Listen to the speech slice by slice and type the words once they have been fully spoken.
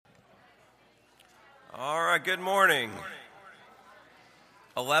All right, good morning.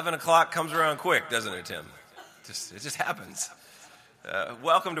 11 o'clock comes around quick, doesn't it, Tim? It just happens.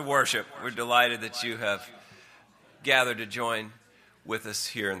 Welcome to worship. We're delighted that you have gathered to join with us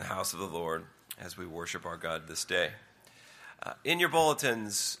here in the house of the Lord as we worship our God this day. In your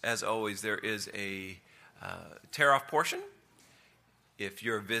bulletins, as always, there is a tear-off portion. If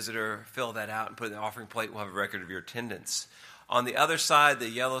you're a visitor, fill that out and put it in the offering plate. We'll have a record of your attendance. On the other side, the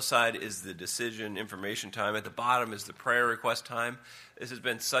yellow side, is the decision information time. At the bottom is the prayer request time. This has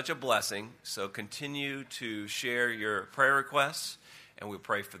been such a blessing, so continue to share your prayer requests, and we'll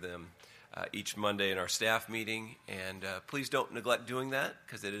pray for them each Monday in our staff meeting. And please don't neglect doing that,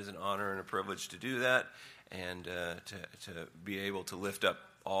 because it is an honor and a privilege to do that, and to be able to lift up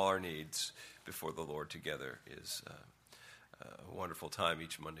all our needs before the Lord together is a wonderful time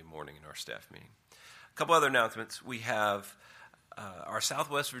each Monday morning in our staff meeting. A couple other announcements. We have our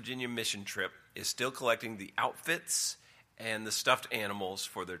Southwest Virginia mission trip is still collecting the outfits and the stuffed animals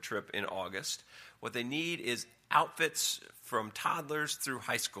for their trip in August. What they need is outfits from toddlers through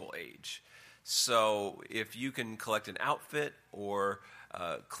high school age. So if you can collect an outfit or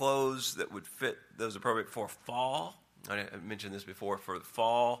clothes that would fit those appropriate for fall, I mentioned this before, for the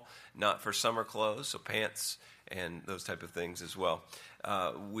fall, not for summer clothes, so pants and those type of things as well.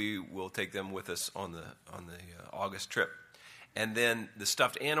 We will take them with us on the August trip. And then the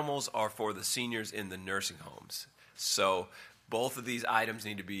stuffed animals are for the seniors in the nursing homes. So both of these items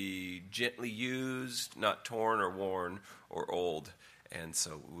need to be gently used, not torn or worn or old. And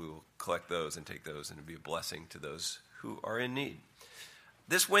so we will collect those and take those, and it'll be a blessing to those who are in need.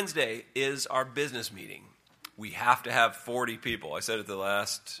 This Wednesday is our business meeting. We have to have 40 people. I said at the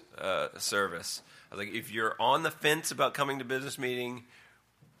last service, I was like, if you're on the fence about coming to business meeting,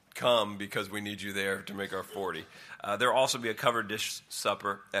 come, because we need you there to make our 40. There will also be a covered dish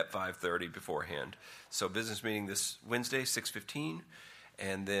supper at 5:30 beforehand. So business meeting this Wednesday, 6:15,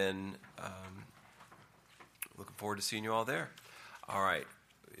 and then looking forward to seeing you all there. All right.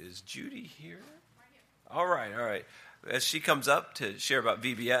 Is Judy here? All right. As she comes up to share about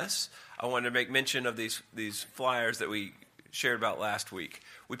VBS, I wanted to make mention of these flyers that we shared about last week.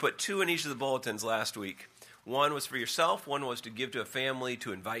 We put 2 in each of the bulletins last week. One was for yourself, one was to give to a family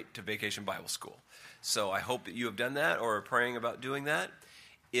to invite to Vacation Bible School. So I hope that you have done that or are praying about doing that.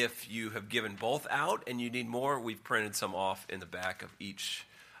 If you have given both out and you need more, we've printed some off in the back of each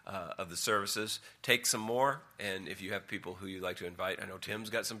of the services. Take some more, and if you have people who you'd like to invite, I know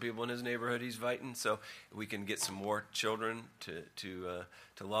Tim's got some people in his neighborhood he's inviting, so we can get some more children to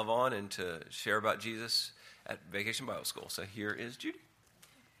love on and to share about Jesus at Vacation Bible School. So here is Judy.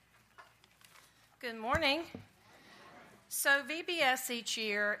 Good morning. So VBS each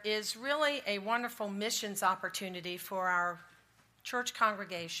year is really a wonderful missions opportunity for our church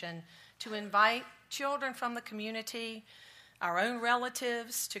congregation to invite children from the community, our own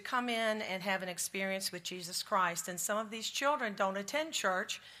relatives, to come in and have an experience with Jesus Christ. And some of these children don't attend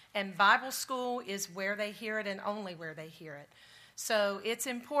church, and Bible school is where they hear it and only where they hear it. So it's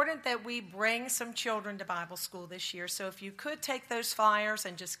important that we bring some children to Bible school this year. So if you could take those flyers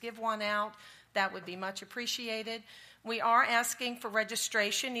and just give one out, that would be much appreciated. We are asking for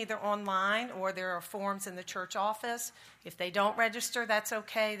registration either online or there are forms in the church office. If they don't register, that's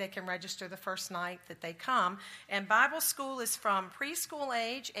okay. They can register the first night that they come. And Bible school is from preschool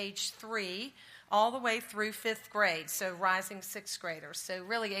age 3, all the way through 5th grade, so rising 6th graders. So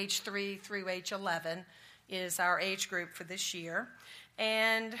really age 3 through age 11 is our age group for this year.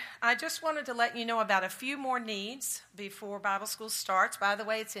 And I just wanted to let you know about a few more needs before Bible school starts. By the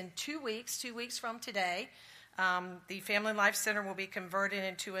way, it's in 2 weeks from today. The Family Life Center will be converted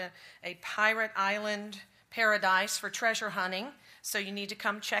into a pirate island paradise for treasure hunting, so you need to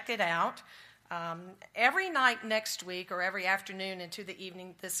come check it out. Every night next week, or every afternoon into the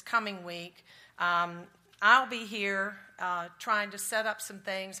evening this coming week, I'll be here trying to set up some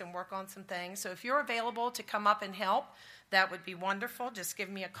things and work on some things. So if you're available to come up and help, that would be wonderful. Just give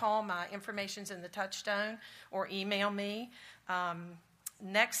me a call. My information's in the touchstone, or email me.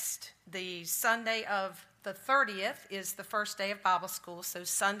 The Sunday of the 30th is the first day of Bible school. So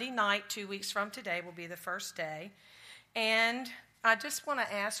Sunday night, 2 weeks from today, will be the first day. And I just want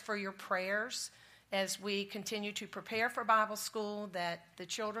to ask for your prayers as we continue to prepare for Bible school, that the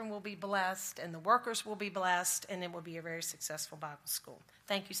children will be blessed and the workers will be blessed, and it will be a very successful Bible school.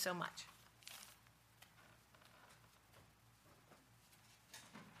 Thank you so much.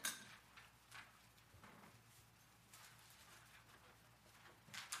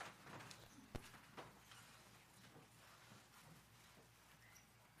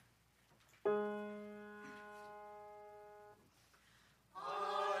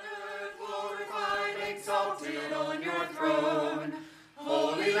 Honored, glorified,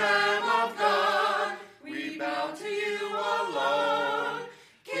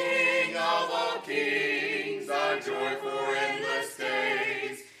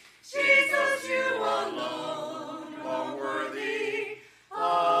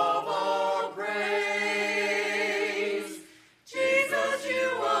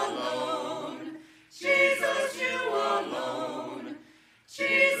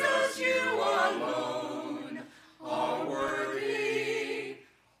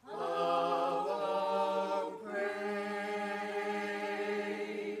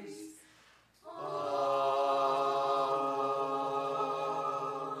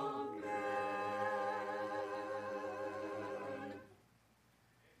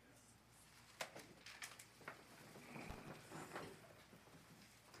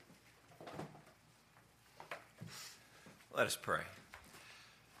 Let us pray.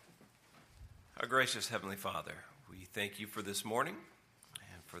 Our gracious Heavenly Father, we thank you for this morning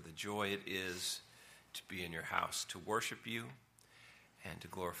and for the joy it is to be in your house, to worship you and to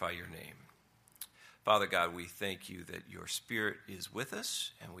glorify your name. Father God, we thank you that your Spirit is with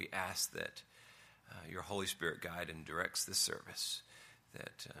us, and we ask that your Holy Spirit guide and directs this service,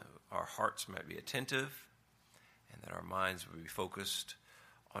 that our hearts might be attentive and that our minds would be focused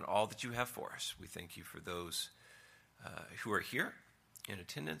on all that you have for us. We thank you for those who are here in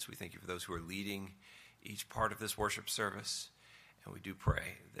attendance. We thank you for those who are leading each part of this worship service, and we do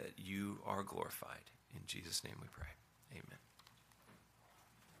pray that you are glorified. In Jesus' name we pray. Amen.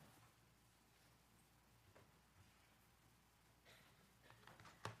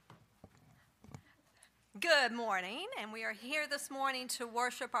 Good morning, and we are here this morning to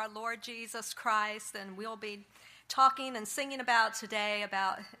worship our Lord Jesus Christ, and we'll be talking and singing about today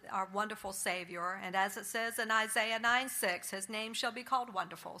about our wonderful Savior. And as it says in Isaiah 9:6, his name shall be called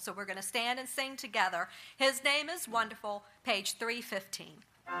Wonderful. So we're going to stand and sing together. His name is Wonderful, page 315.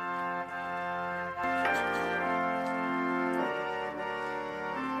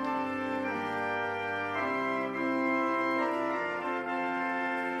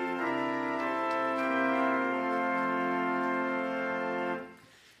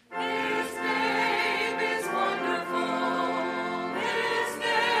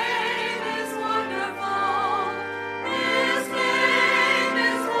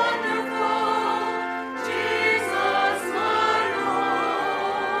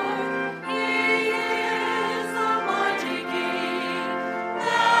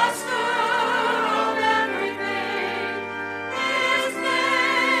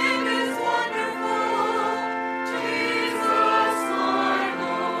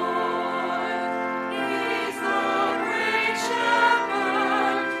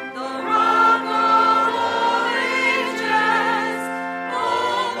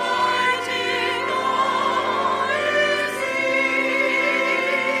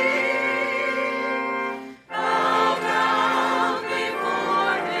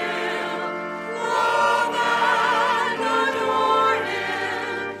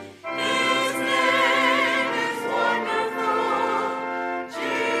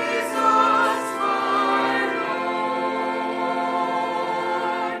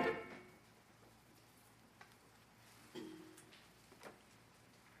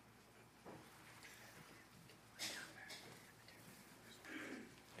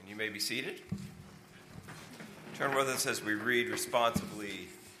 Seated. Turn with us as we read responsibly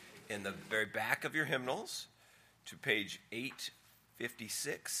in the very back of your hymnals to page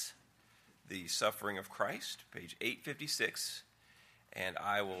 856, The Suffering of Christ, page 856, and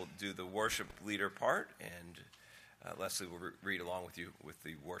I will do the worship leader part, and Leslie will read along with you with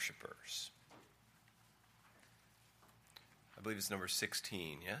the worshipers. I believe it's number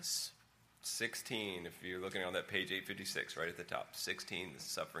 16, yes? 16, if you're looking on that page 856, right at the top. 16, the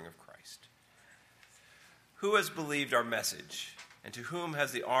suffering of Christ. Who has believed our message, and to whom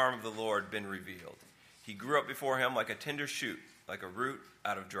has the arm of the Lord been revealed? He grew up before him like a tender shoot, like a root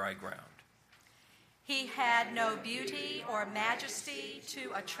out of dry ground. He had no beauty or majesty to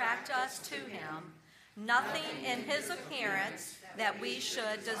attract us to him, nothing in his appearance that we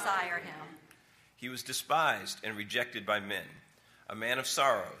should desire him. He was despised and rejected by men, a man of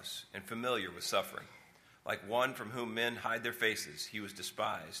sorrows and familiar with suffering. Like one from whom men hide their faces, he was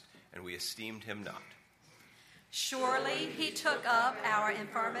despised, and we esteemed him not. Surely he took up our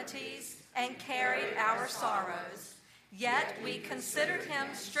infirmities and carried our sorrows. Yet we considered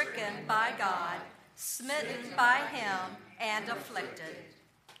him stricken by God, smitten by him, and afflicted.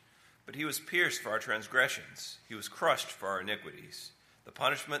 But he was pierced for our transgressions. He was crushed for our iniquities. The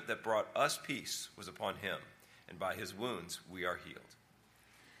punishment that brought us peace was upon him, and by his wounds we are healed.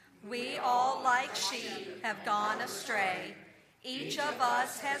 We all, like sheep, have gone astray. Each of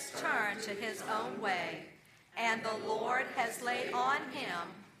us has turned to his own way, and the Lord has laid on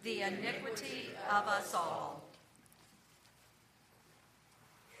him the iniquity of us all.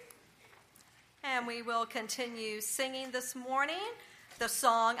 And we will continue singing this morning the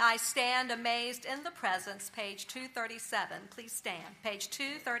song, I Stand Amazed in the Presence, page 237. Please stand, page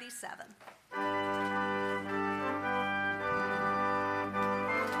 237.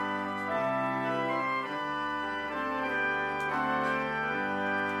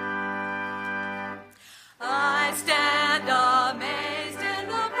 I stand amazed in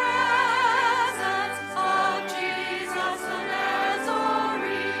the presence of Jesus the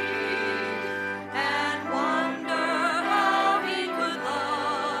Nazarene, and wonder how he could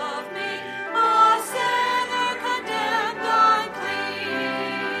love me, a sinner condemned unclean.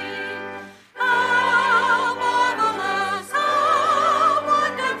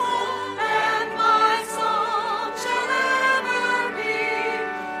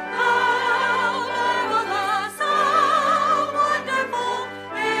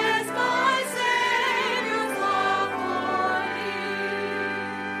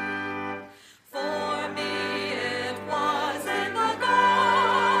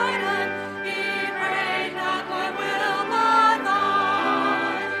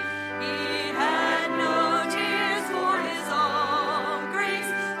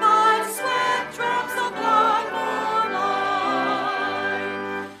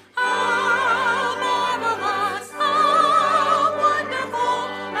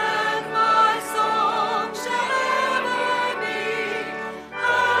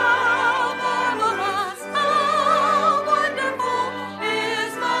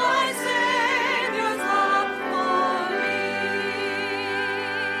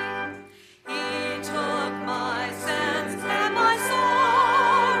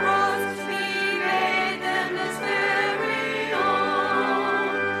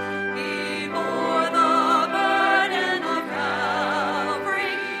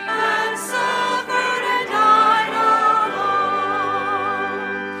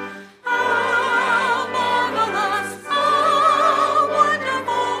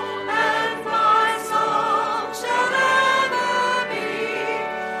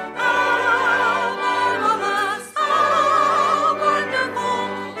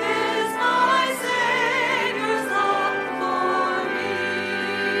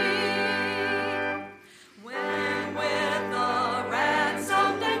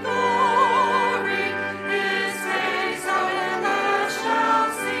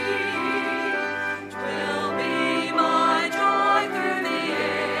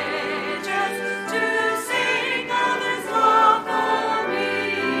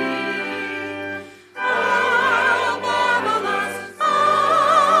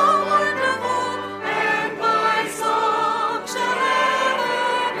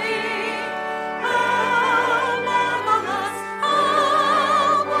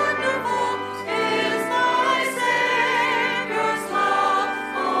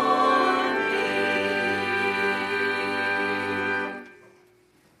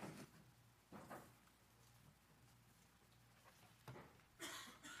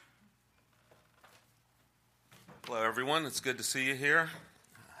 everyone. It's good to see you here.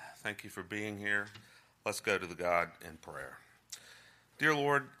 Thank you for being here. Let's go to the God in prayer. Dear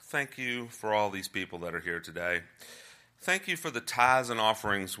Lord, thank you for all these people that are here today. Thank you for the tithes and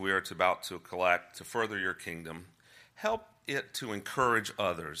offerings we are about to collect to further your kingdom. Help it to encourage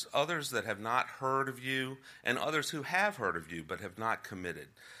others that have not heard of you, and others who have heard of you but have not committed.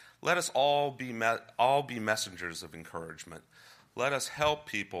 Let us all be messengers of encouragement. Let us help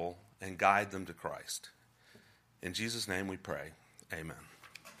people and guide them to Christ. In Jesus' name we pray. Amen.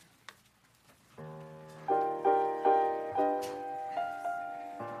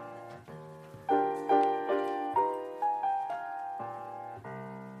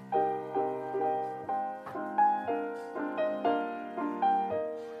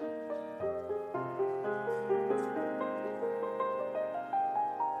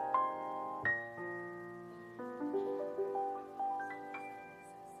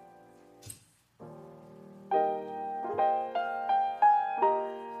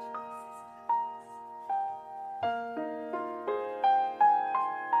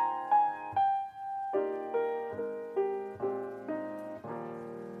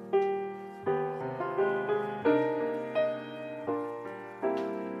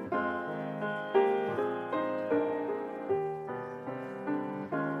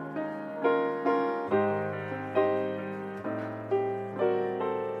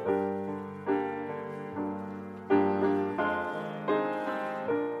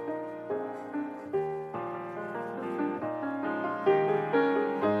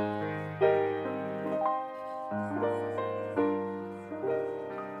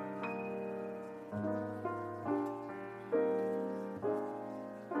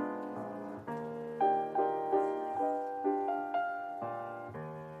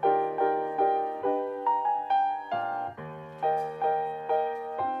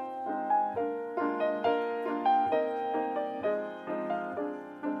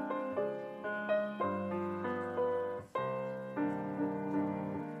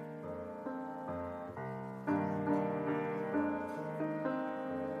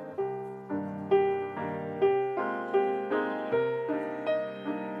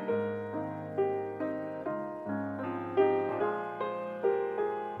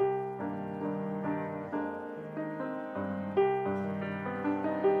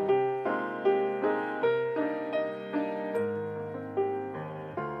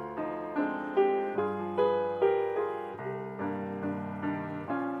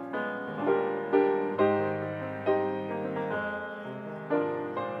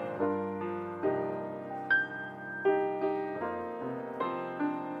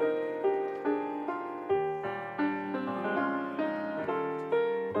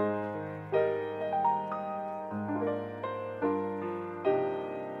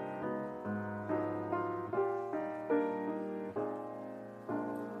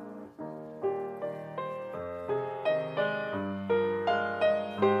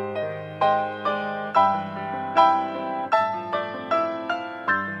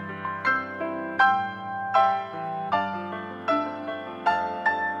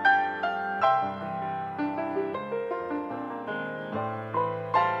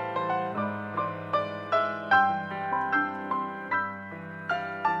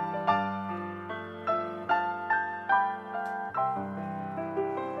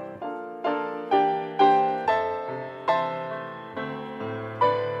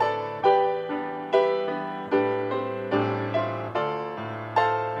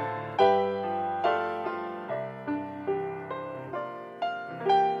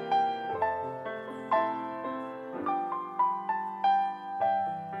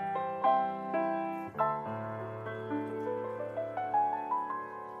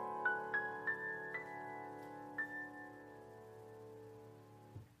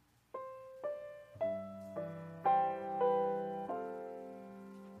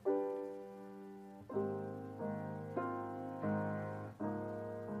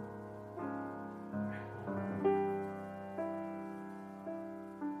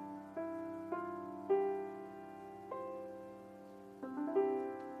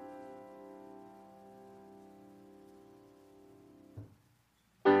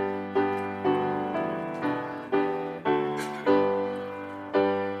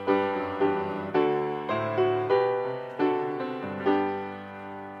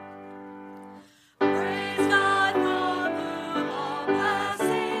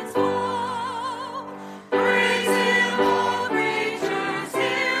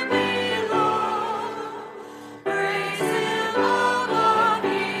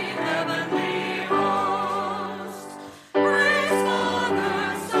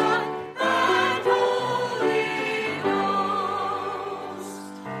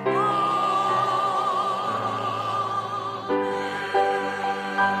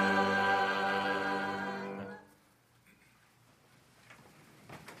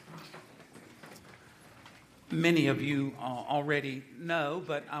 many of you already know,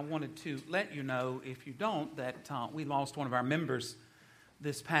 but I wanted to let you know, if you don't, that we lost one of our members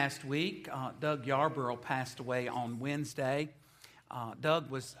this past week. Doug Yarborough passed away on Wednesday.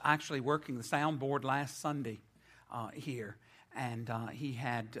 Doug was actually working the soundboard last Sunday here, and he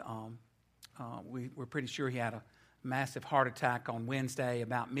had, we're pretty sure he had a massive heart attack on Wednesday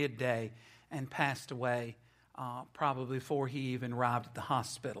about midday and passed away probably before he even arrived at the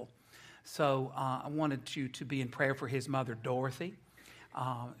hospital. So I wanted you to be in prayer for his mother, Dorothy.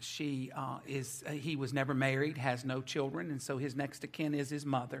 He was never married, has no children, and so his next of kin is his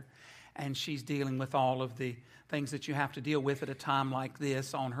mother. And she's dealing with all of the things that you have to deal with at a time like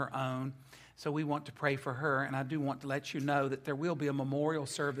this on her own. So we want to pray for her, and I do want to let you know that there will be a memorial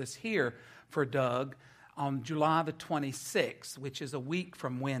service here for Doug on July the 26th, which is a week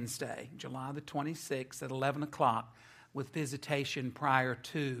from Wednesday, July the 26th at 11 o'clock, with visitation prior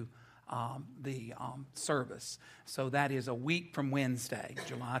to the service. So that is a week from Wednesday,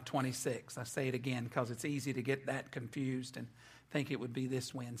 July 26th. I say it again because it's easy to get that confused and think it would be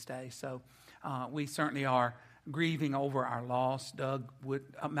this Wednesday. So we certainly are grieving over our loss. Doug would,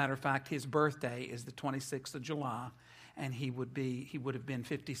 a matter of fact, his birthday is the 26th of July, and he would have been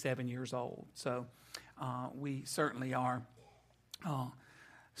 57 years old. So we certainly are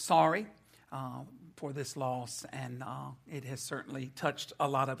sorry for this loss, and it has certainly touched a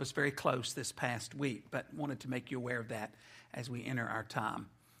lot of us very close this past week, but wanted to make you aware of that as we enter our time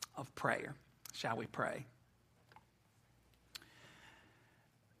of prayer. Shall we pray?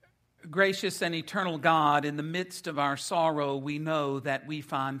 Gracious and eternal God, in the midst of our sorrow, we know that we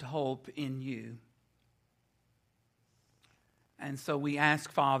find hope in you. And so we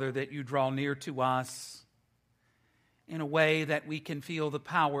ask, Father, that you draw near to us in a way that we can feel the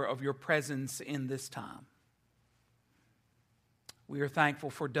power of your presence in this time. We are thankful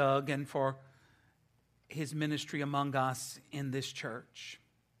for Doug and for his ministry among us in this church.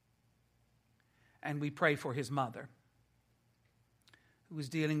 And we pray for his mother, who is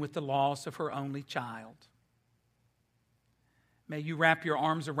dealing with the loss of her only child. May you wrap your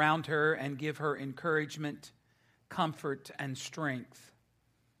arms around her and give her encouragement, comfort, and strength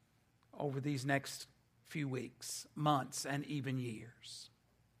over these next few weeks, months, and even years.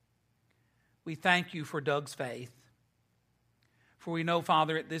 We thank you for Doug's faith, for we know,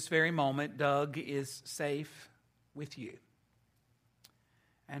 Father, at this very moment, Doug is safe with you.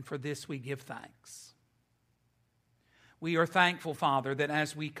 And for this we give thanks. We are thankful, Father, that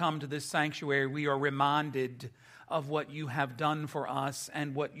as we come to this sanctuary, we are reminded of what you have done for us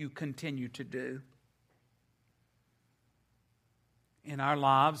and what you continue to do in our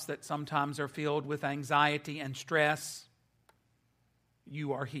lives that sometimes are filled with anxiety and stress.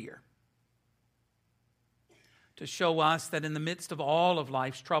 You are here to show us that in the midst of all of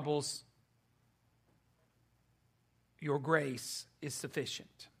life's troubles, your grace is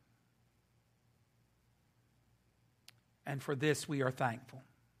sufficient. And for this we are thankful.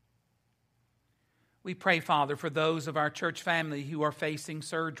 We pray, Father, for those of our church family who are facing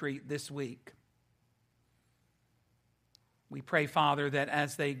surgery this week. We pray, Father, that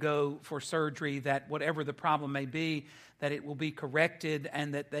as they go for surgery, that whatever the problem may be, that it will be corrected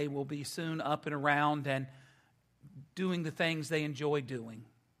and that they will be soon up and around and doing the things they enjoy doing.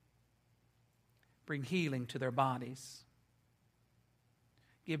 Bring healing to their bodies.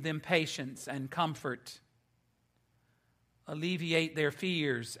 Give them patience and comfort. Alleviate their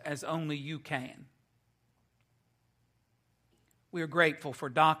fears as only you can. We are grateful for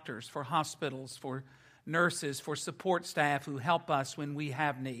doctors, for hospitals, for nurses, for support staff who help us when we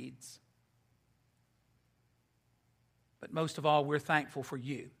have needs. But most of all, we're thankful for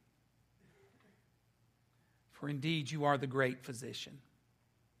you. For indeed, you are the great physician.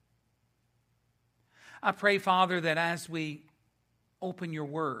 I pray, Father, that as we open your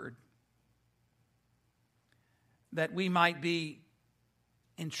word, that we might be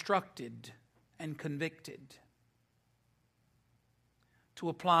instructed and convicted to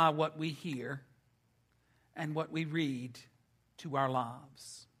apply what we hear and what we read to our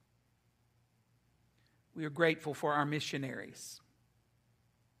lives. We are grateful for our missionaries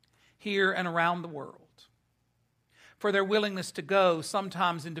here and around the world, for their willingness to go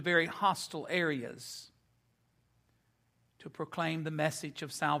sometimes into very hostile areas to proclaim the message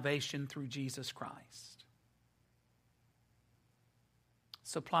of salvation through Jesus Christ.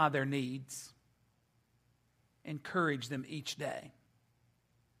 Supply their needs. Encourage them each day.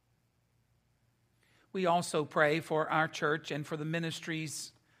 We also pray for our church and for the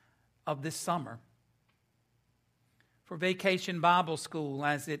ministries of this summer. For Vacation Bible School,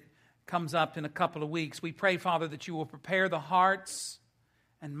 as it comes up in a couple of weeks, we pray, Father, that you will prepare the hearts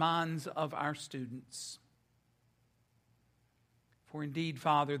and minds of our students. For indeed,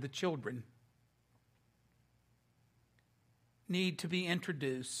 Father, the children need to be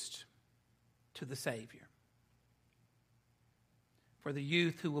introduced to the Savior. For the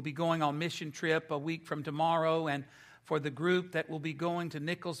youth who will be going on mission trip a week from tomorrow, and for the group that will be going to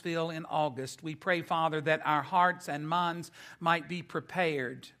Nicholsville in August, we pray, Father, that our hearts and minds might be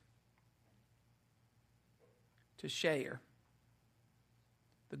prepared to share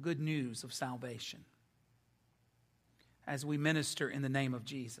the good news of salvation as we minister in the name of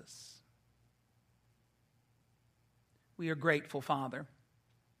Jesus. We are grateful, Father,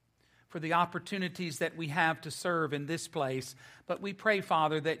 for the opportunities that we have to serve in this place, but we pray,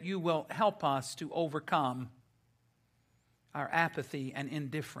 Father, that you will help us to overcome our apathy and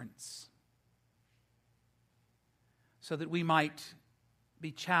indifference so that we might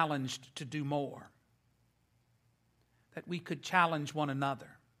be challenged to do more, that we could challenge one another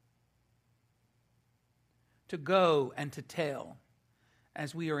to go and to tell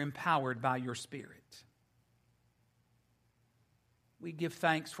as we are empowered by your Spirit. We give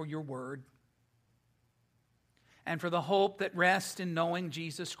thanks for your word and for the hope that rests in knowing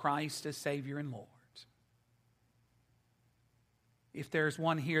Jesus Christ as Savior and Lord. If there's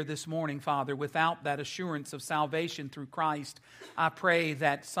one here this morning, Father, without that assurance of salvation through Christ, I pray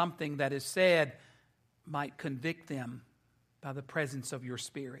that something that is said might convict them by the presence of your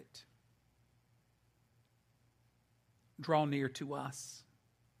Spirit. Draw near to us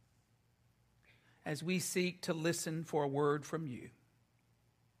as we seek to listen for a word from you.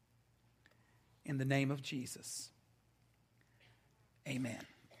 In the name of Jesus, amen.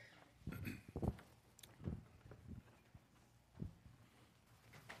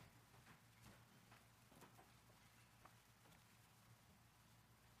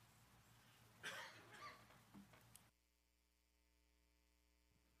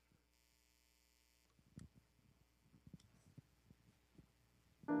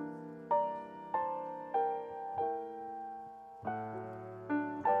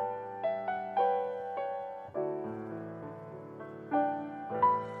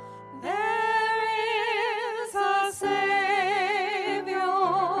 There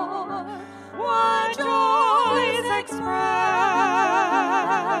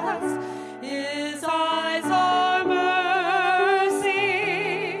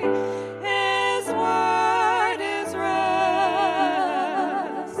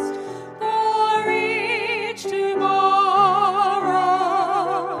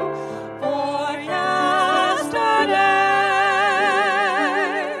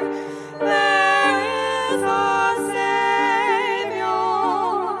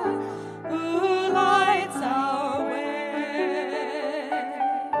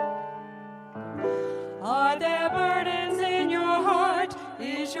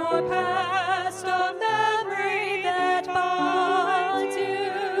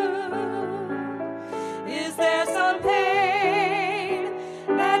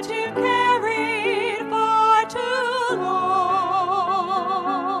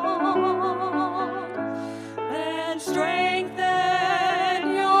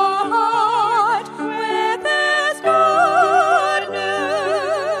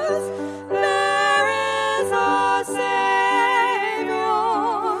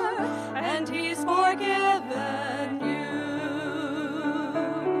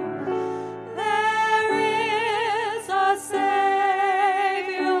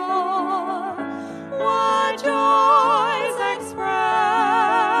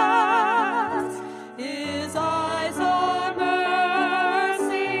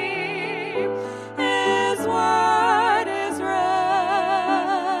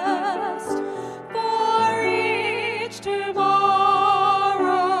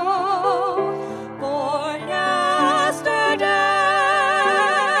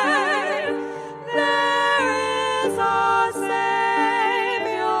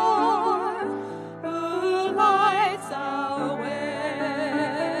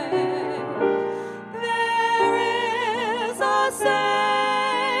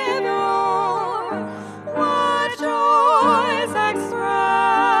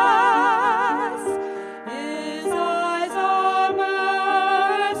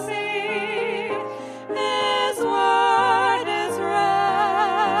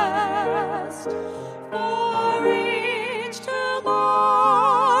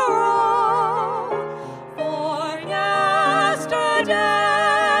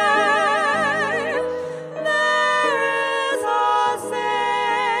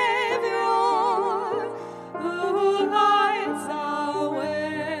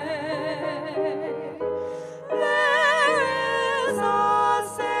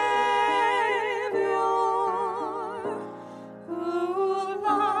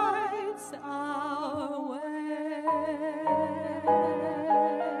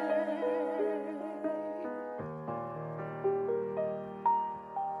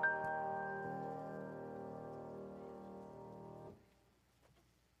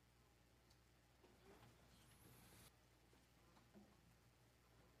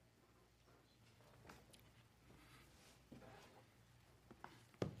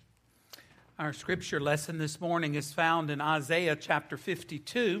Our scripture lesson this morning is found in Isaiah chapter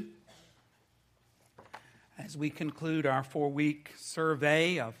 52. As we conclude our 4-week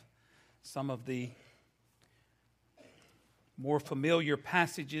survey of some of the more familiar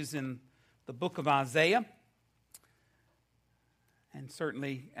passages in the book of Isaiah, and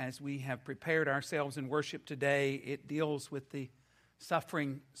certainly as we have prepared ourselves in worship today, it deals with the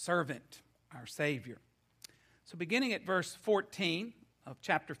suffering servant, our Savior. So beginning at verse 14 of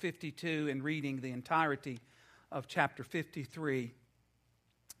chapter 52 and reading the entirety of chapter 53,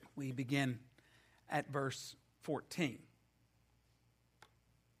 we begin at verse 14.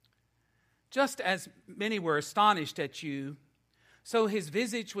 Just as many were astonished at you, so his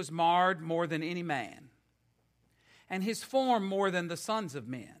visage was marred more than any man, and his form more than the sons of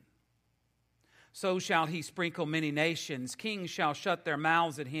men. So shall he sprinkle many nations. Kings shall shut their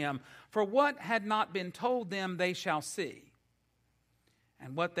mouths at him. For what had not been told them they shall see,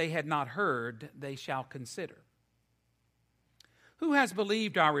 and what they had not heard they shall consider. Who has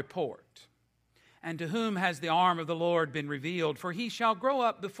believed our report? And to whom has the arm of the Lord been revealed? For he shall grow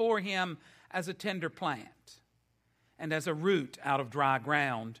up before him as a tender plant, and as a root out of dry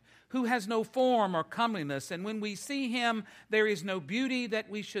ground, who has no form or comeliness, and when we see him, there is no beauty that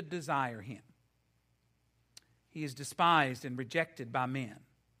we should desire him. He is despised and rejected by men,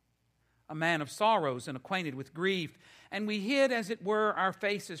 a man of sorrows and acquainted with grief, and we hid, as it were, our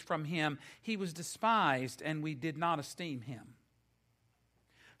faces from him. He was despised, and we did not esteem him.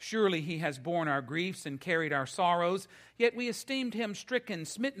 Surely he has borne our griefs and carried our sorrows, yet we esteemed him stricken,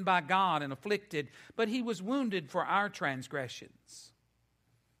 smitten by God, and afflicted. But he was wounded for our transgressions.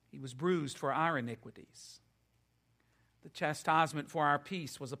 He was bruised for our iniquities. The chastisement for our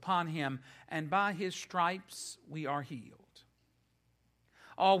peace was upon him, and by his stripes we are healed.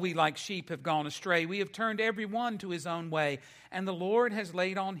 All we like sheep have gone astray. We have turned every one to his own way, and the Lord has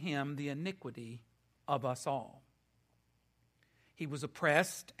laid on him the iniquity of us all. He was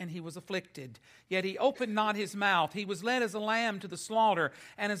oppressed and he was afflicted, yet he opened not his mouth. He was led as a lamb to the slaughter,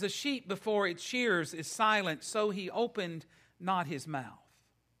 and as a sheep before its shears is silent, so he opened not his mouth.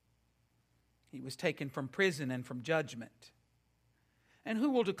 He was taken from prison and from judgment. And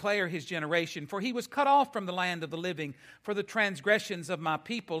who will declare his generation? For he was cut off from the land of the living. For the transgressions of my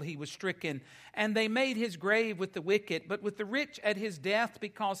people he was stricken. And they made his grave with the wicked, but with the rich at his death,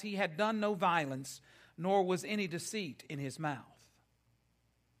 because he had done no violence, nor was any deceit in his mouth.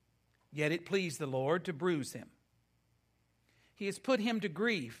 Yet it pleased the Lord to bruise him. He has put him to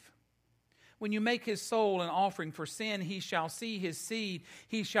grief. When you make his soul an offering for sin, he shall see his seed.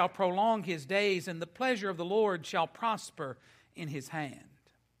 He shall prolong his days, and the pleasure of the Lord shall prosper in his hand.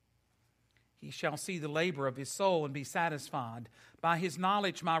 He shall see the labor of his soul and be satisfied. By his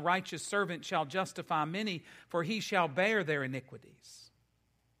knowledge my righteous servant shall justify many, for he shall bear their iniquities.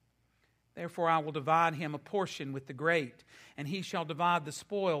 Therefore I will divide him a portion with the great, and he shall divide the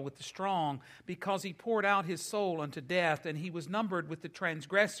spoil with the strong, because he poured out his soul unto death, and he was numbered with the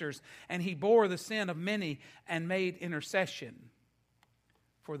transgressors, and he bore the sin of many, and made intercession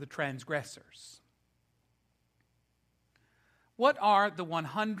for the transgressors. What are the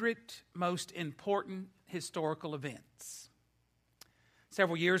 100 most important historical events?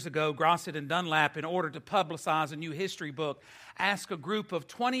 Several years ago, Grosset and Dunlap, in order to publicize a new history book, asked a group of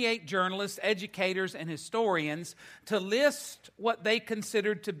 28 journalists, educators, and historians to list what they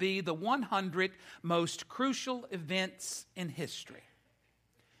considered to be the 100 most crucial events in history.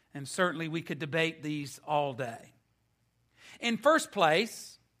 And certainly we could debate these all day. In first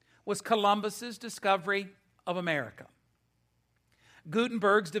place was Columbus's discovery of America.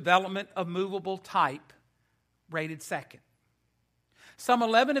 Gutenberg's development of movable type rated second. Some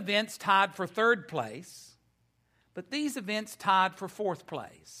 11 events tied for third place, but these events tied for fourth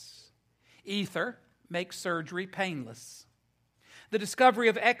place. Ether makes surgery painless. The discovery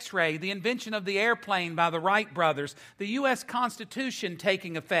of X-ray, the invention of the airplane by the Wright brothers, the U.S. Constitution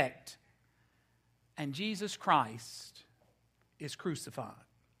taking effect, and Jesus Christ is crucified.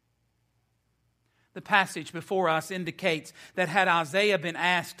 The passage before us indicates that had Isaiah been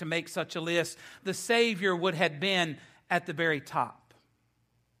asked to make such a list, the Savior would have been at the very top.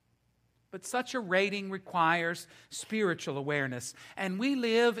 But such a rating requires spiritual awareness, and we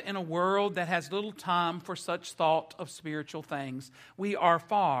live in a world that has little time for such thought of spiritual things. We are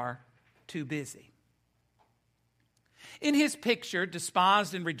far too busy. In his picture,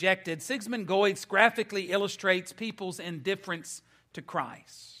 Despised and Rejected, Sigmund Goitz graphically illustrates people's indifference to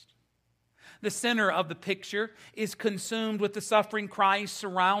Christ. The center of the picture is consumed with the suffering Christ,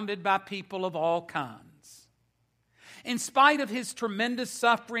 surrounded by people of all kinds. In spite of his tremendous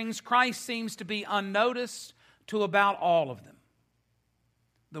sufferings, Christ seems to be unnoticed to about all of them.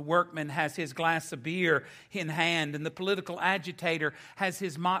 The workman has his glass of beer in hand, and the political agitator has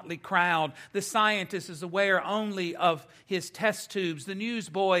his motley crowd. The scientist is aware only of his test tubes. The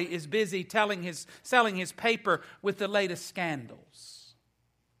newsboy is busy selling his paper with the latest scandals.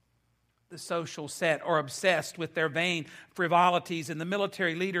 The social set are obsessed with their vain frivolities, and the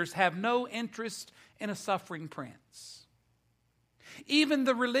military leaders have no interest in a suffering prince. Even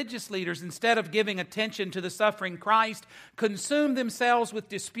the religious leaders, instead of giving attention to the suffering Christ, consume themselves with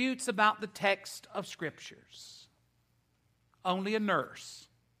disputes about the text of Scriptures. Only a nurse,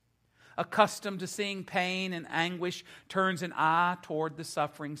 accustomed to seeing pain and anguish, turns an eye toward the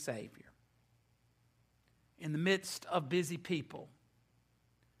suffering Savior. In the midst of busy people,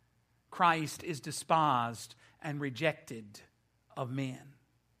 Christ is despised and rejected of men.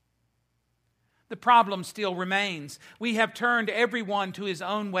 The problem still remains. We have turned everyone to his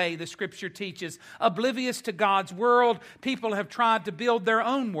own way, the Scripture teaches. Oblivious to God's world, people have tried to build their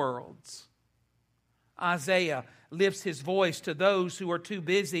own worlds. Isaiah lifts his voice to those who are too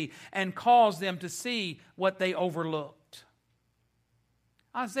busy and calls them to see what they overlooked.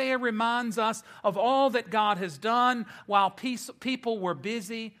 Isaiah reminds us of all that God has done while people were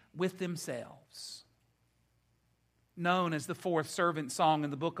busy with themselves. Known as the fourth servant song in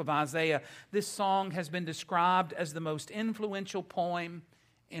the book of Isaiah, this song has been described as the most influential poem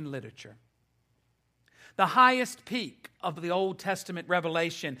in literature. The highest peak of the Old Testament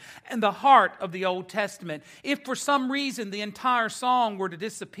revelation and the heart of the Old Testament. If for some reason the entire song were to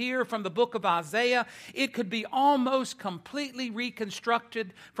disappear from the book of Isaiah, it could be almost completely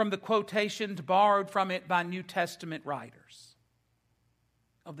reconstructed from the quotations borrowed from it by New Testament writers.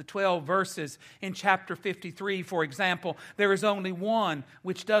 Of the 12 verses in chapter 53, for example, there is only one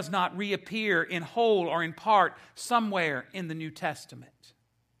which does not reappear in whole or in part somewhere in the New Testament.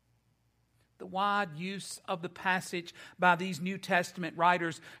 The wide use of the passage by these New Testament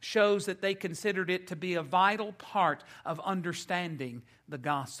writers shows that they considered it to be a vital part of understanding the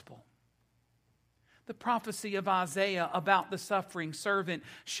gospel. The prophecy of Isaiah about the suffering servant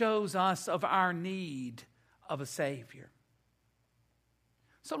shows us of our need of a Savior.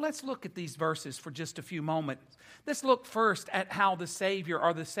 So let's look at these verses for just a few moments. Let's look first at how the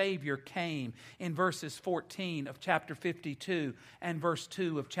Savior came in verses 14 of chapter 52 and verse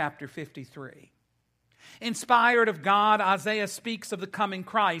 2 of chapter 53. Inspired of God, Isaiah speaks of the coming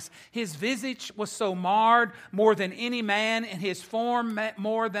Christ. His visage was so marred more than any man, and his form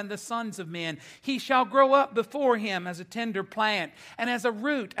more than the sons of men. He shall grow up before him as a tender plant, and as a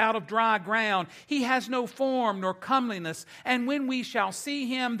root out of dry ground. He has no form nor comeliness, and when we shall see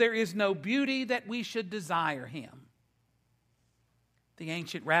him, there is no beauty that we should desire him. The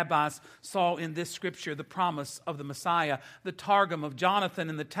ancient rabbis saw in this scripture the promise of the Messiah. The Targum of Jonathan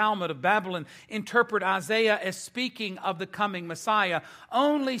and the Talmud of Babylon interpret Isaiah as speaking of the coming Messiah.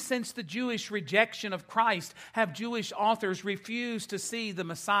 Only since the Jewish rejection of Christ have Jewish authors refused to see the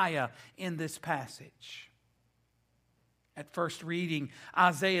Messiah in this passage. At first reading,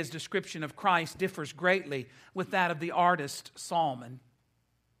 Isaiah's description of Christ differs greatly with that of the artist Solomon.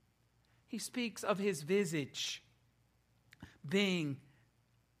 He speaks of his visage being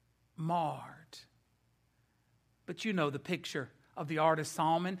marred. But you know the picture of the artist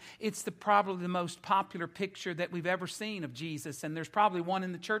Solomon. It's probably the most popular picture that we've ever seen of Jesus, and there's probably one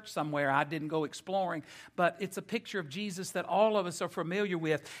in the church somewhere. I didn't go exploring, but it's a picture of Jesus that all of us are familiar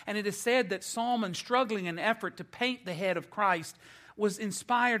with. And it is said that Solomon, struggling in an effort to paint the head of Christ, was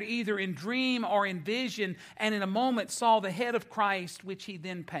inspired either in dream or in vision, and in a moment saw the head of Christ, which he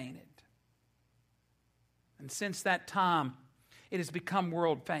then painted. And since that time, it has become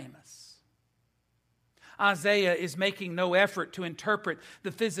world famous. Isaiah is making no effort to interpret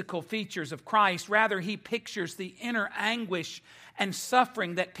the physical features of Christ. Rather, he pictures the inner anguish and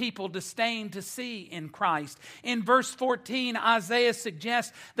suffering that people disdain to see in Christ. In verse 14, Isaiah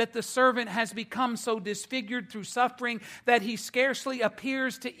suggests that the servant has become so disfigured through suffering that he scarcely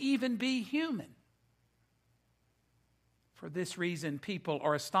appears to even be human. For this reason, people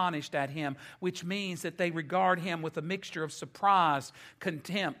are astonished at him, which means that they regard him with a mixture of surprise,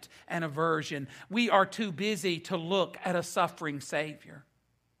 contempt, and aversion. We are too busy to look at a suffering Savior.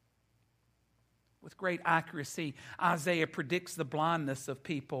 With great accuracy, Isaiah predicts the blindness of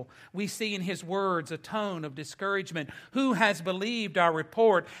people. We see in his words a tone of discouragement. Who has believed our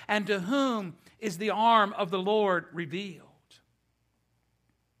report, and to whom is the arm of the Lord revealed?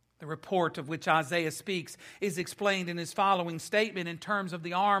 The report of which Isaiah speaks is explained in his following statement in terms of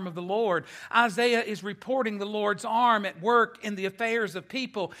the arm of the Lord. Isaiah is reporting the Lord's arm at work in the affairs of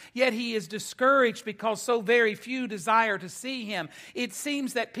people, yet he is discouraged because so very few desire to see him. It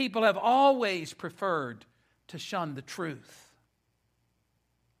seems that people have always preferred to shun the truth.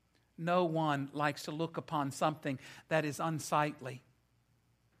 No one likes to look upon something that is unsightly.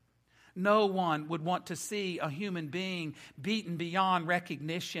 No one would want to see a human being beaten beyond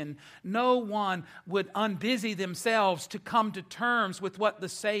recognition. No one would unbusy themselves to come to terms with what the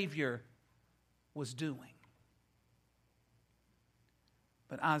Savior was doing.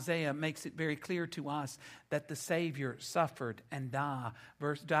 But Isaiah makes it very clear to us that the Savior suffered and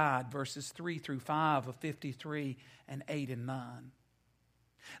died. Verses 3 through 5 of 53 and 8 and 9.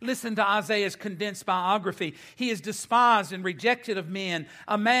 Listen to Isaiah's condensed biography. He is despised and rejected of men,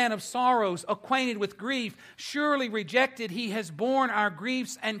 a man of sorrows, acquainted with grief. Surely rejected, he has borne our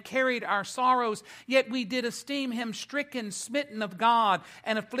griefs and carried our sorrows. Yet we did esteem him stricken, smitten of God,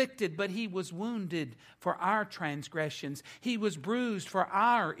 and afflicted. But he was wounded for our transgressions. He was bruised for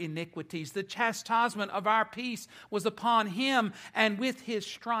our iniquities. The chastisement of our peace was upon him, and with his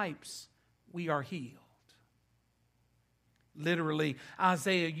stripes we are healed. Literally,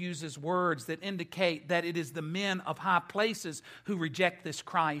 Isaiah uses words that indicate that it is the men of high places who reject this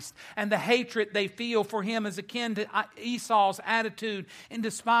Christ. And the hatred they feel for him is akin to Esau's attitude in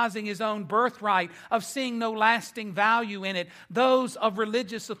despising his own birthright, of seeing no lasting value in it. Those of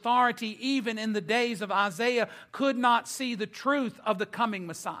religious authority, even in the days of Isaiah, could not see the truth of the coming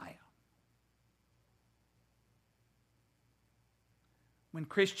Messiah. When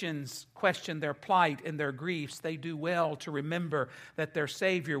Christians question their plight and their griefs, they do well to remember that their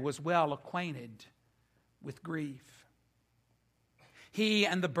Savior was well acquainted with grief. He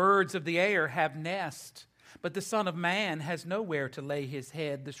and the birds of the air have nests, but the Son of Man has nowhere to lay his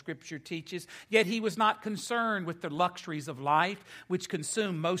head, the Scripture teaches. Yet he was not concerned with the luxuries of life, which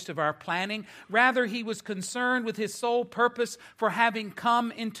consume most of our planning. Rather, he was concerned with his sole purpose for having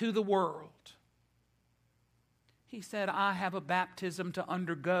come into the world. He said, I have a baptism to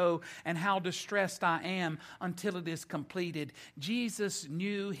undergo, and how distressed I am until it is completed. Jesus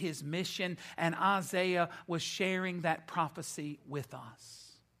knew his mission, and Isaiah was sharing that prophecy with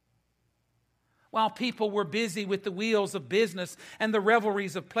us. While people were busy with the wheels of business and the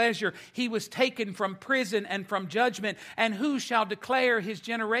revelries of pleasure, he was taken from prison and from judgment. And who shall declare his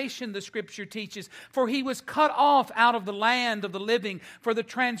generation, the Scripture teaches? For he was cut off out of the land of the living. For the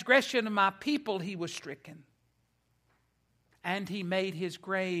transgression of my people he was stricken. And he made his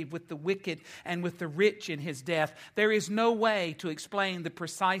grave with the wicked and with the rich in his death. There is no way to explain the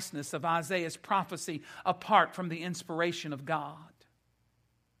preciseness of Isaiah's prophecy apart from the inspiration of God.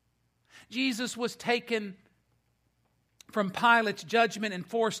 Jesus was taken from Pilate's judgment and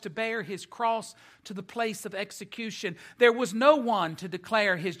forced to bear his cross to the place of execution. There was no one to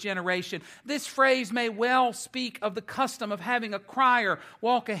declare his generation. This phrase may well speak of the custom of having a crier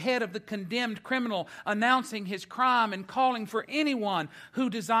walk ahead of the condemned criminal, announcing his crime and calling for anyone who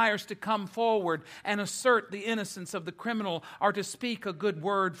desires to come forward and assert the innocence of the criminal or to speak a good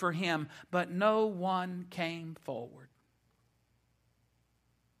word for him. But no one came forward.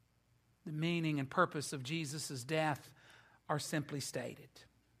 The meaning and purpose of Jesus' death are simply stated.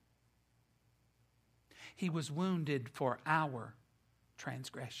 He was wounded for our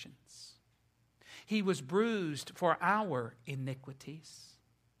transgressions. He was bruised for our iniquities.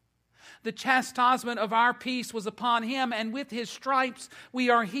 The chastisement of our peace was upon him, and with his stripes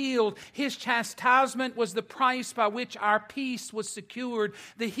we are healed. His chastisement was the price by which our peace was secured.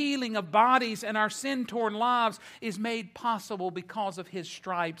 The healing of bodies and our sin-torn lives is made possible because of his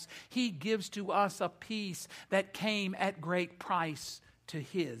stripes. He gives to us a peace that came at great price to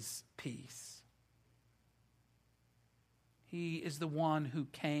his peace. He is the one who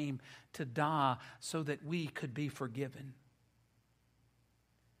came to die so that we could be forgiven.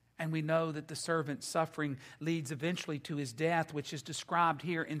 And we know that the servant's suffering leads eventually to his death, which is described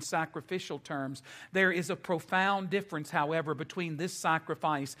here in sacrificial terms. There is a profound difference, however, between this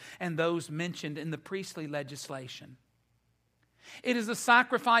sacrifice and those mentioned in the priestly legislation. It is a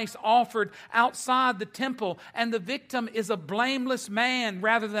sacrifice offered outside the temple, and the victim is a blameless man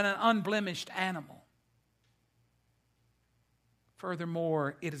rather than an unblemished animal.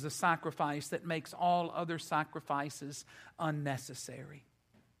 Furthermore, it is a sacrifice that makes all other sacrifices unnecessary.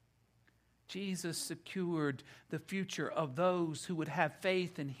 Jesus secured the future of those who would have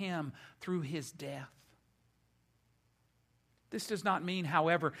faith in him through his death. This does not mean,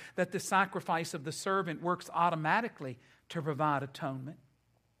 however, that the sacrifice of the servant works automatically to provide atonement.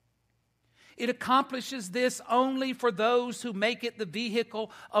 It accomplishes this only for those who make it the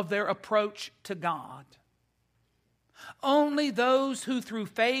vehicle of their approach to God. Only those who through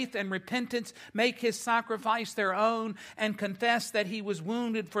faith and repentance make his sacrifice their own and confess that he was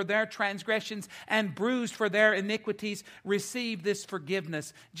wounded for their transgressions and bruised for their iniquities receive this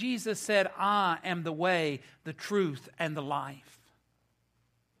forgiveness. Jesus said, I am the way, the truth, and the life.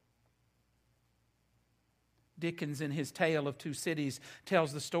 Dickens, in his Tale of Two Cities,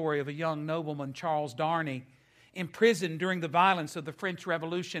 tells the story of a young nobleman, Charles Darnay, imprisoned during the violence of the French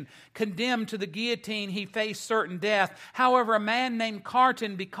Revolution. Condemned to the guillotine, he faced certain death. However, a man named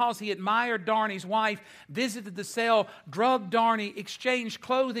Carton, because he admired Darnay's wife, visited the cell, drugged Darnay, exchanged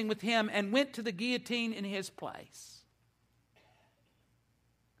clothing with him, and went to the guillotine in his place.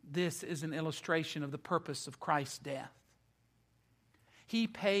 This is an illustration of the purpose of Christ's death. He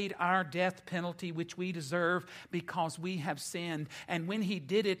paid our death penalty, which we deserve, because we have sinned. And when He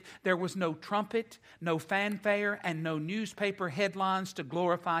did it, there was no trumpet, no fanfare, and no newspaper headlines to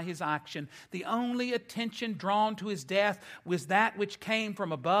glorify His action. The only attention drawn to His death was that which came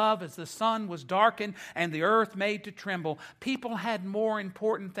from above as the sun was darkened and the earth made to tremble. People had more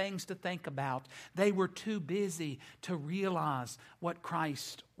important things to think about. They were too busy to realize what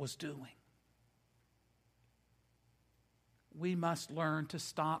Christ was doing. We must learn to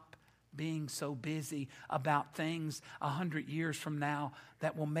stop being so busy about things 100 years from now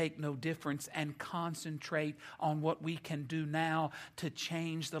that will make no difference and concentrate on what we can do now to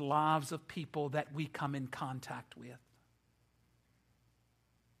change the lives of people that we come in contact with.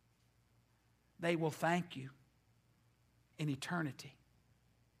 They will thank you in eternity.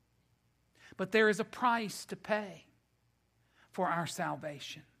 But there is a price to pay for our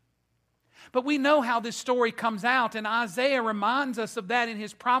salvation. But we know how this story comes out, and Isaiah reminds us of that in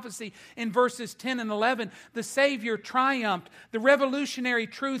his prophecy in verses 10 and 11. The Savior triumphed. The revolutionary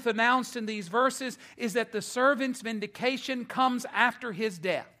truth announced in these verses is that the servant's vindication comes after his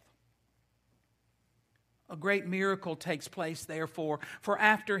death. A great miracle takes place, therefore, for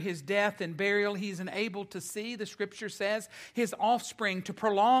after his death and burial, he's enabled to see, the Scripture says, his offspring, to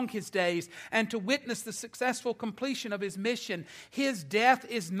prolong his days, and to witness the successful completion of his mission. His death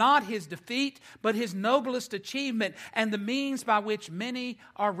is not his defeat, but his noblest achievement, and the means by which many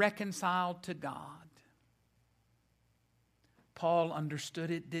are reconciled to God. Paul understood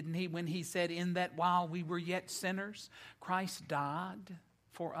it, didn't he, when he said, "In that while we were yet sinners, Christ died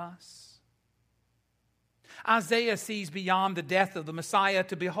for us." Isaiah sees beyond the death of the Messiah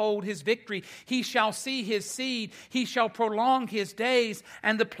to behold his victory. He shall see his seed. He shall prolong his days,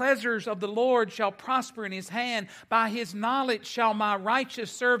 and the pleasures of the Lord shall prosper in his hand. By his knowledge shall my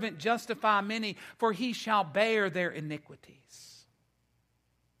righteous servant justify many, for he shall bear their iniquities.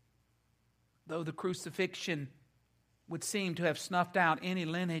 Though the crucifixion would seem to have snuffed out any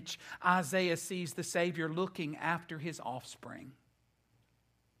lineage, Isaiah sees the Savior looking after his offspring.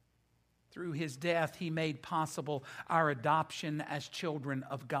 Through his death, he made possible our adoption as children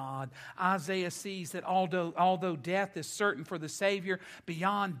of God. Isaiah sees that although death is certain for the Savior,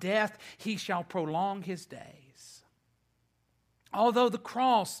 beyond death, he shall prolong his days. Although the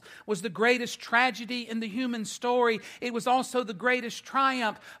cross was the greatest tragedy in the human story, it was also the greatest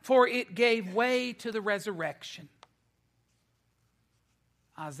triumph, for it gave way to the resurrection.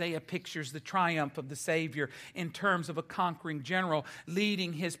 Isaiah pictures the triumph of the Savior in terms of a conquering general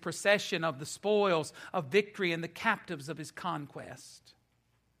leading his procession of the spoils of victory and the captives of his conquest.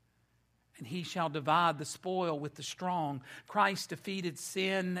 And he shall divide the spoil with the strong. Christ defeated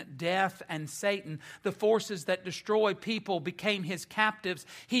sin, death, and Satan. The forces that destroy people became his captives.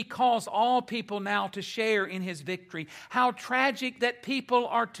 He calls all people now to share in his victory. How tragic that people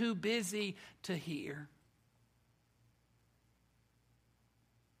are too busy to hear.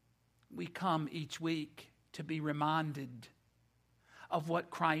 We come each week to be reminded of what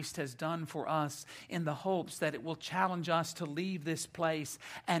Christ has done for us in the hopes that it will challenge us to leave this place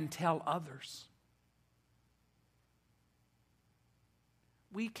and tell others.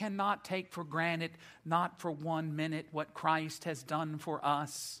 We cannot take for granted, not for 1 minute, what Christ has done for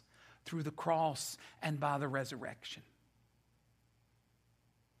us through the cross and by the resurrection.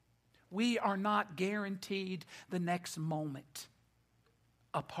 We are not guaranteed the next moment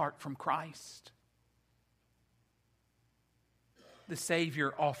apart from Christ. The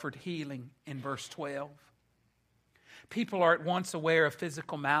Savior offered healing in verse 12. People are at once aware of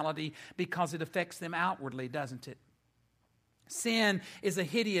physical malady because it affects them outwardly, doesn't it? Sin is a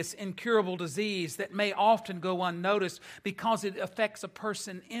hideous, incurable disease that may often go unnoticed because it affects a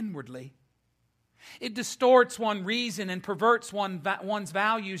person inwardly. It distorts one's reason and perverts one's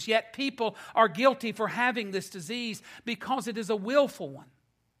values, yet people are guilty for having this disease because it is a willful one.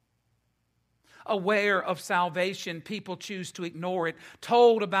 Aware of salvation, people choose to ignore it.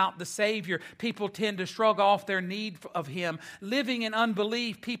 Told about the Savior, people tend to shrug off their need of Him. Living in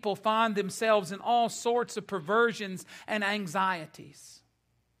unbelief, people find themselves in all sorts of perversions and anxieties.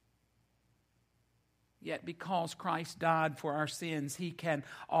 Yet because Christ died for our sins, He can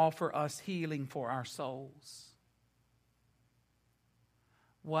offer us healing for our souls.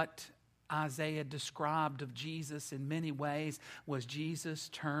 What Isaiah described of Jesus in many ways was Jesus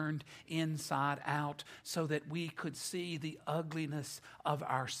turned inside out so that we could see the ugliness of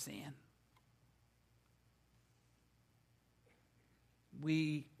our sin.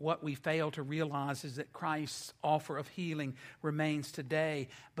 What we fail to realize is that Christ's offer of healing remains today,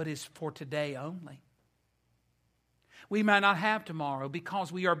 but is for today only. We may not have tomorrow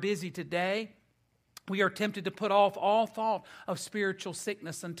because we are busy today. We are tempted to put off all thought of spiritual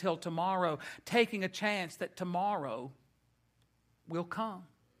sickness until tomorrow, taking a chance that tomorrow will come.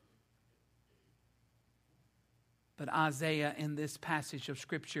 But Isaiah in this passage of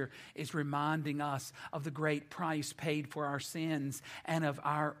Scripture is reminding us of the great price paid for our sins and of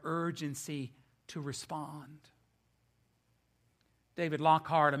our urgency to respond. David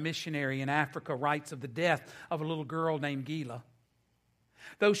Lockhart, a missionary in Africa, writes of the death of a little girl named Gila.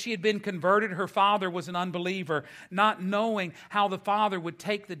 Though she had been converted, her father was an unbeliever. Not knowing how the father would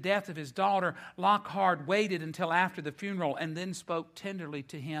take the death of his daughter, Lockhart waited until after the funeral and then spoke tenderly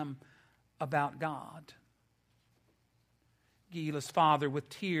to him about God. Gila's father, with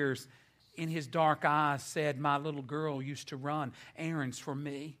tears in his dark eyes, said, "My little girl used to run errands for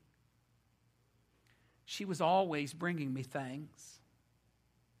me. She was always bringing me things.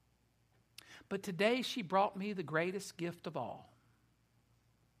 But today she brought me the greatest gift of all.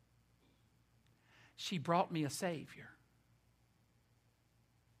 She brought me a Savior."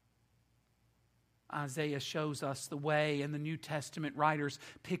 Isaiah shows us the way, and the New Testament writers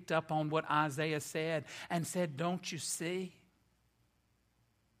picked up on what Isaiah said and said, "Don't you see?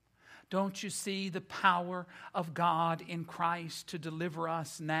 Don't you see the power of God in Christ to deliver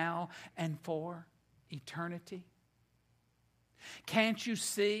us now and for eternity? Can't you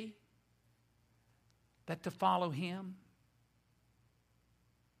see that to follow Him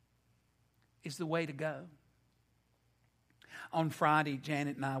is the way to go?" On Friday,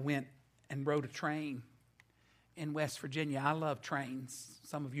 Janet and I went and rode a train in West Virginia. I love trains.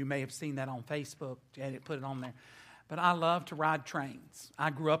 Some of you may have seen that on Facebook. Janet put it on there. But I love to ride trains. I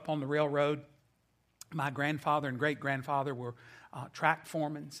grew up on the railroad. My grandfather and great-grandfather were track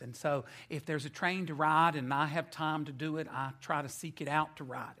foremen. And so if there's a train to ride and I have time to do it, I try to seek it out to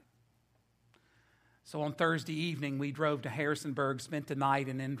ride it. So on Thursday evening, we drove to Harrisonburg, spent the night,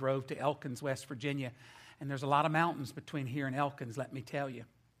 and then drove to Elkins, West Virginia. And there's a lot of mountains between here and Elkins, let me tell you.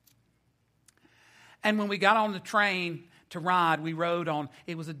 And when we got on the train to ride, we rode on,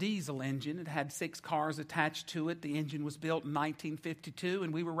 it was a diesel engine. It had 6 cars attached to it. The engine was built in 1952,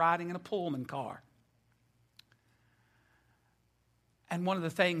 and we were riding in a Pullman car. And one of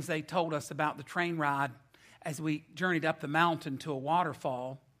the things they told us about the train ride as we journeyed up the mountain to a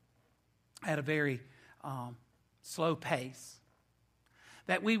waterfall at a very slow pace,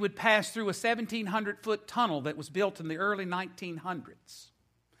 that we would pass through a 1,700-foot tunnel that was built in the early 1900s.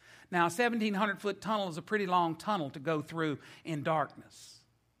 Now, a 1,700-foot tunnel is a pretty long tunnel to go through in darkness.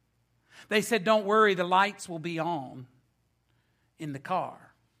 They said, "Don't worry, the lights will be on in the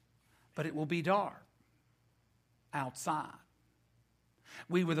car, but it will be dark outside."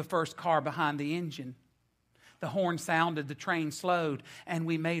 We were the first car behind the engine. The horn sounded, the train slowed, and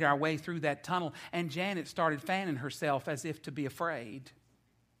we made our way through that tunnel, and Janet started fanning herself as if to be afraid.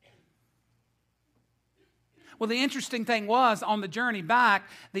 Well, the interesting thing was, on the journey back,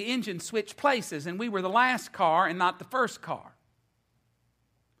 the engine switched places, and we were the last car and not the first car.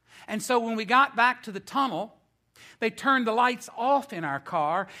 And so when we got back to the tunnel, they turned the lights off in our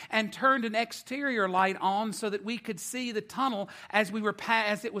car and turned an exterior light on so that we could see the tunnel as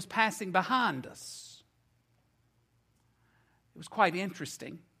it was passing behind us. It was quite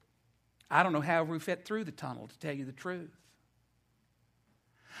interesting. I don't know how we fit through the tunnel, to tell you the truth.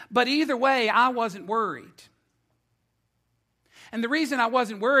 But either way, I wasn't worried. And the reason I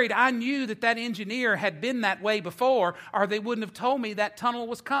wasn't worried, I knew that engineer had been that way before, or they wouldn't have told me that tunnel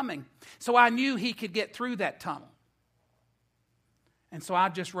was coming. So I knew he could get through that tunnel. And so I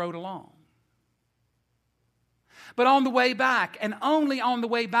just rode along. But on the way back, and only on the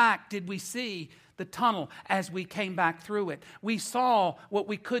way back, did we see the tunnel as we came back through it. We saw what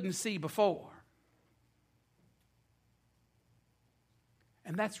we couldn't see before.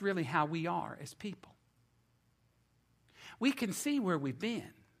 And that's really how we are as people. We can see where we've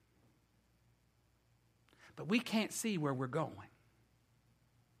been, but we can't see where we're going.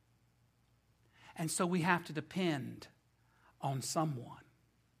 And so we have to depend on someone.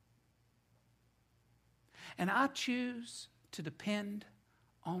 And I choose to depend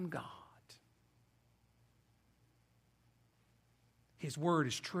on God. His word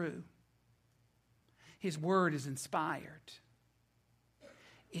is true. His word is inspired.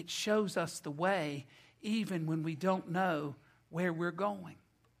 It shows us the way even when we don't know where we're going.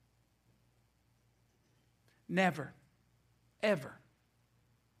 never, ever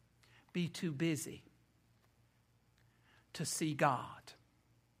be too busy to see God.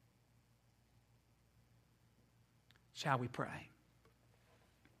 Shall we pray?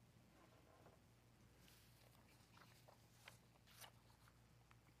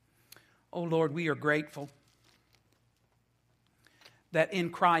 Oh Lord, we are grateful that in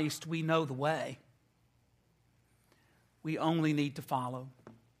Christ we know the way. We only need to follow.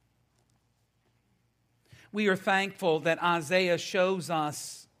 We are thankful that Isaiah shows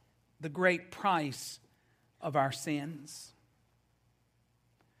us the great price of our sins.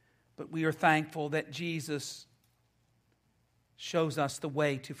 But we are thankful that Jesus shows us the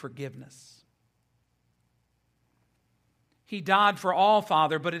way to forgiveness. He died for all,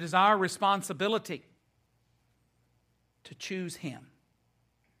 Father, but it is our responsibility to choose Him.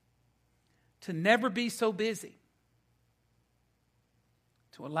 To never be so busy.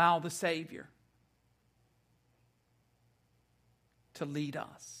 To allow the Savior to lead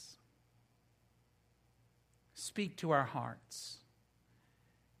us. Speak to our hearts.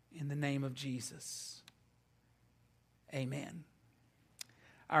 In the name of Jesus. Amen.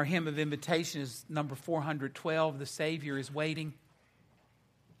 Our hymn of invitation is number 412. The Savior is waiting.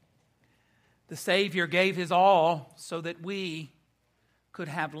 The Savior gave His all so that we could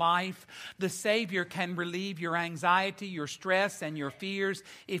have life. The Savior can relieve your anxiety, your stress, and your fears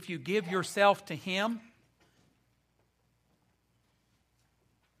if you give yourself to Him.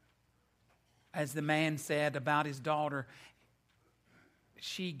 As the man said about his daughter,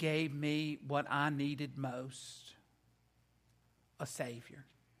 she gave me what I needed most, a Savior.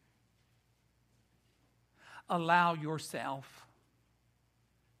 Allow yourself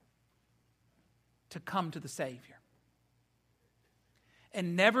to come to the Savior.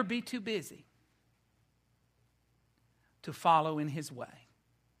 And never be too busy to follow in His way.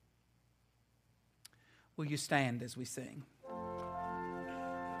 Will you stand as we sing?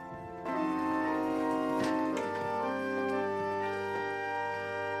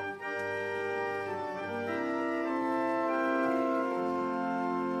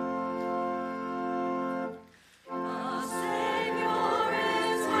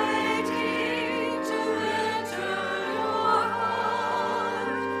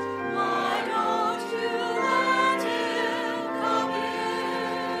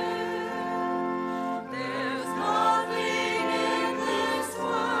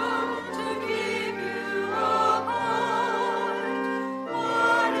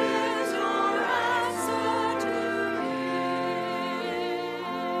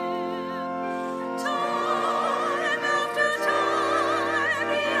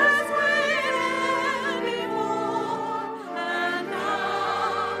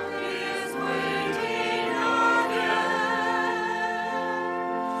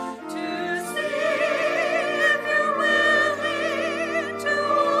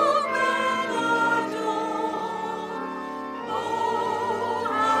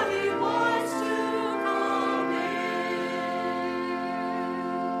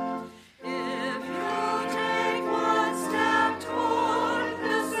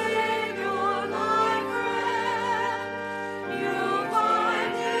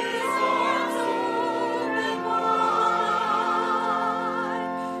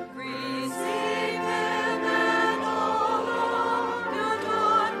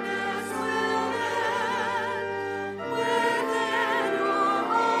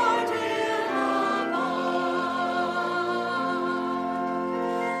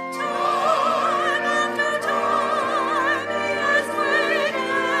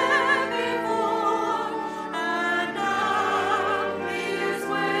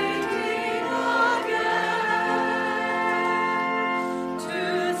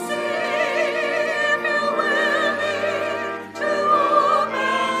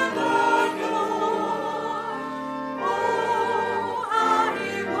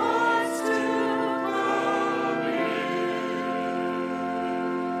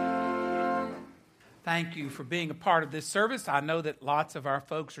 Thank you for being a part of this service. I know that lots of our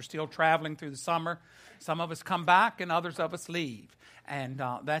folks are still traveling through the summer. Some of us come back and others of us leave. And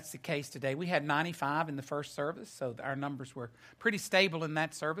that's the case today. We had 95 in the first service, so our numbers were pretty stable in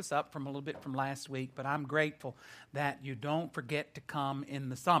that service, up from a little bit from last week. But I'm grateful that you don't forget to come in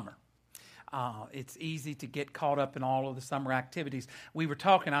the summer. It's easy to get caught up in all of the summer activities. We were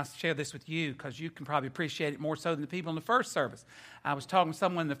talking, I'll share this with you because you can probably appreciate it more so than the people in the first service. I was talking to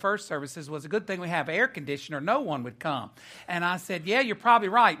someone in the first service, says, well, it's a good thing we have air conditioner, no one would come. And I said, yeah, you're probably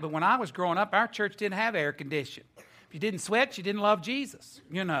right, but when I was growing up, our church didn't have air conditioning. If you didn't sweat, you didn't love Jesus.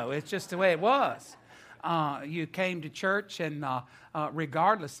 You know, it's just the way it was. You came to church and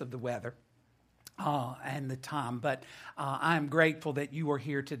regardless of the weather. and the time. But I'm grateful that you are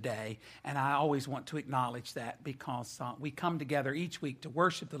here today, and I always want to acknowledge that because we come together each week to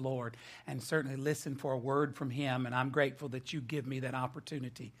worship the Lord and certainly listen for a word from Him, and I'm grateful that you give me that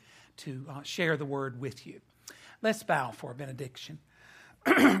opportunity to share the word with you. Let's bow for a benediction.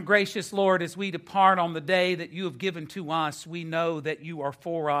 Gracious Lord, as we depart on the day that you have given to us, we know that you are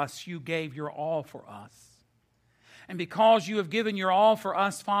for us. You gave your all for us. And because you have given your all for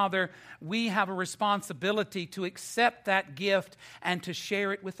us, Father, we have a responsibility to accept that gift and to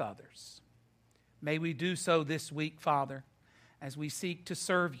share it with others. May we do so this week, Father, as we seek to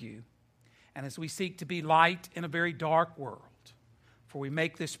serve you and as we seek to be light in a very dark world. For we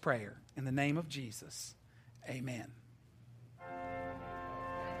make this prayer in the name of Jesus. Amen.